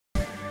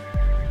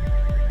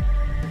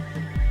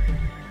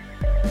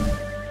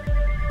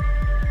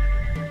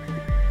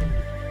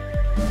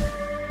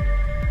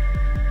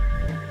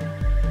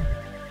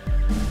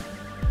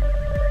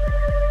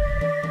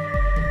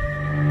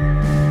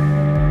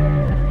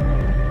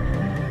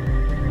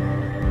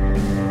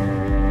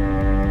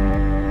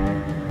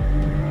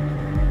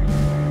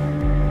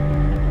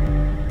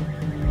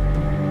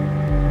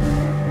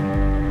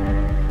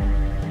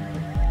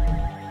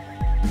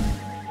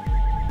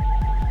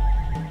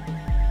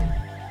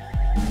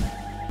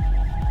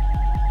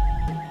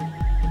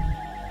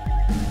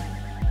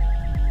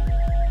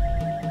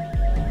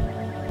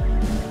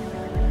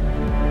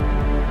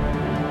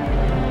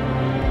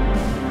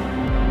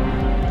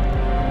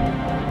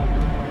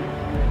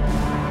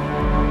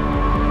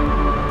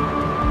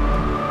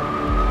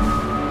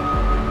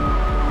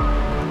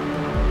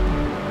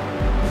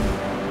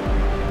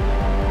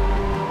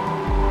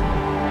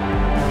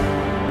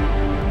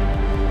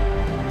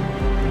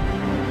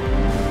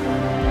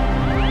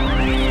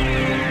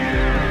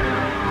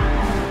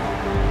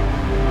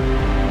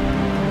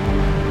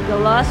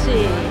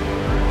Glossy,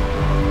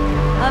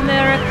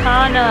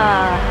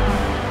 Americana,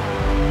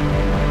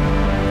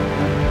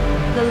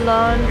 the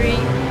laundry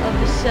of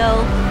the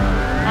self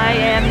I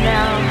am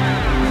now,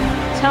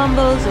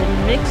 tumbles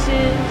and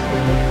mixes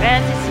with the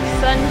fantasy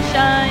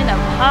sunshine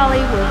of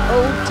Hollywood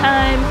old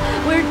time,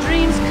 where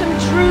dreams come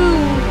true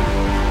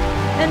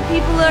and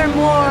people are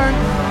more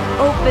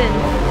open.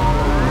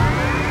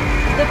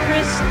 The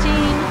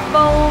pristine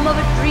foam of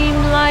a dream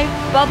life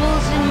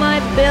bubbles in my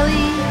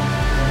belly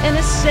and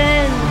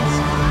ascends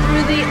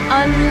through the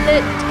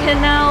unlit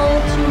canal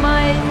to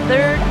my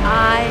third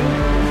eye.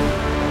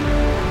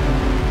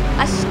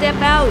 I step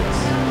out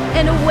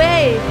and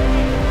away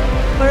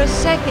for a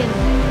second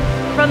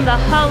from the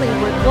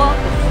Hollywood Walk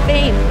of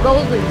Fame,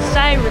 golden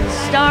siren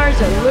stars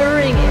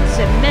alluring in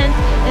cement,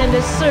 and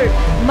assert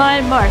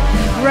my mark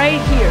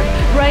right here,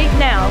 right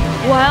now,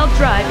 while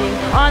driving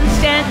on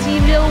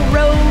Stantyville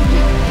Road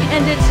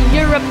and its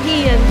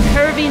European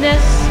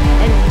curviness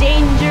and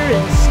danger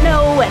and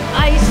snow and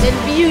ice and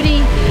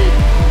beauty.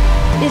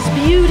 Is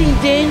beauty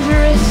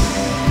dangerous?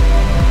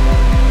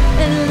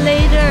 And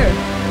later,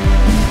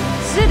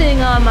 sitting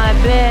on my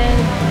bed,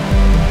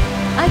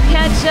 I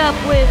catch up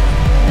with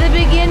the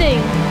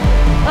beginning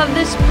of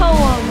this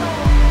poem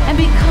and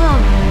become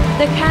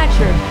the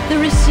catcher,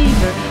 the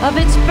receiver of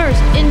its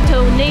first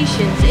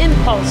intonations,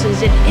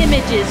 impulses, and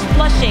images,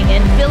 flushing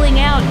and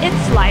filling out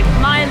its life,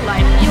 my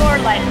life, your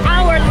life,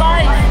 our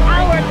life,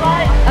 our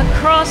life.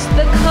 Across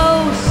the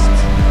coast,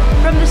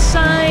 from the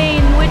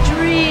sign which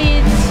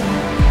reads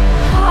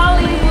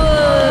Hollywood,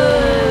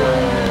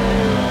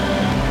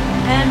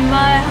 and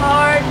my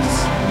heart,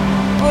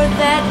 or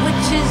that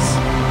which is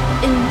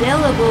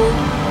indelible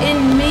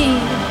in me,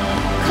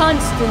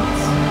 constant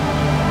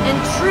and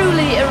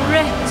truly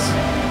erect,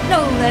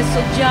 no less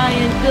a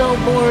giant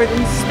billboard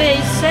in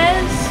space,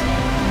 says,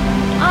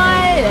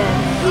 I am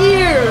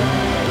here,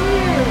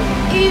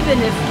 even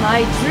if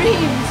my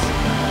dreams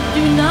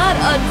do not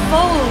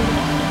unfold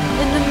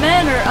in the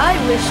manner I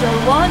wish or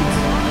want,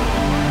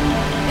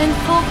 and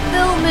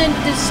fulfillment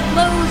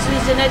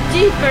discloses in a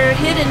deeper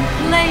hidden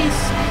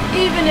place,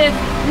 even if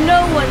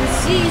no one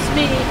sees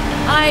me.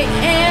 I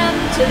am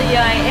to the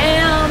I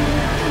am,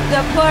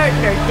 the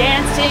partner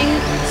dancing,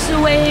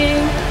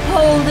 swaying,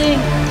 holding,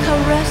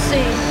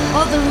 caressing,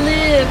 all the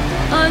lived,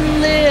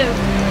 unlived,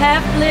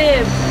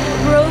 half-lived,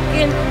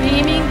 broken,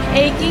 beaming,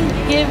 aching,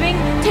 giving,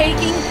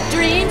 taking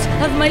dreams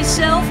of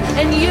myself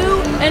and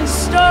you and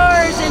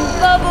stars and